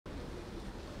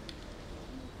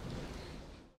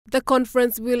The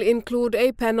conference will include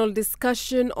a panel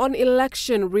discussion on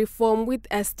election reform with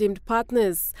esteemed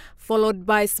partners, followed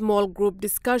by small group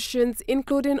discussions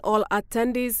including all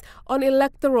attendees on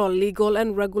electoral, legal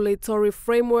and regulatory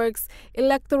frameworks,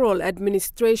 electoral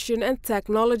administration and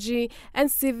technology, and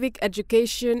civic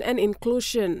education and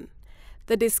inclusion.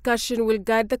 The discussion will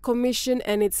guide the Commission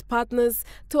and its partners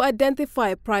to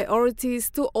identify priorities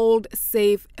to hold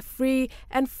safe, free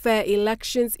and fair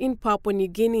elections in Papua New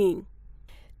Guinea.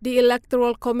 The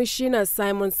Electoral Commissioner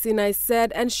Simon Sinai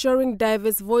said ensuring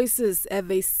diverse voices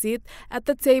have a seat at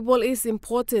the table is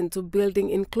important to building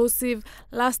inclusive,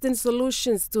 lasting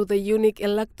solutions to the unique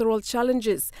electoral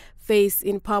challenges faced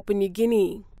in Papua New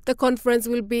Guinea. The conference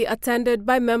will be attended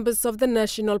by members of the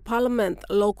National Parliament,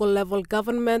 local-level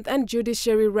government and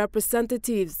judiciary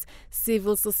representatives,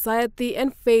 civil society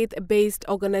and faith-based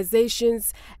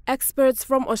organizations, experts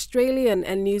from Australian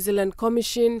and New Zealand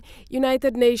Commission,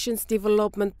 United Nations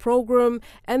Development Programme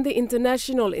and the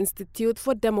International Institute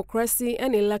for Democracy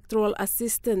and Electoral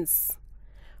Assistance.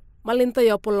 Malinta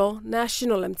Yopolo,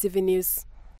 National EMTV News.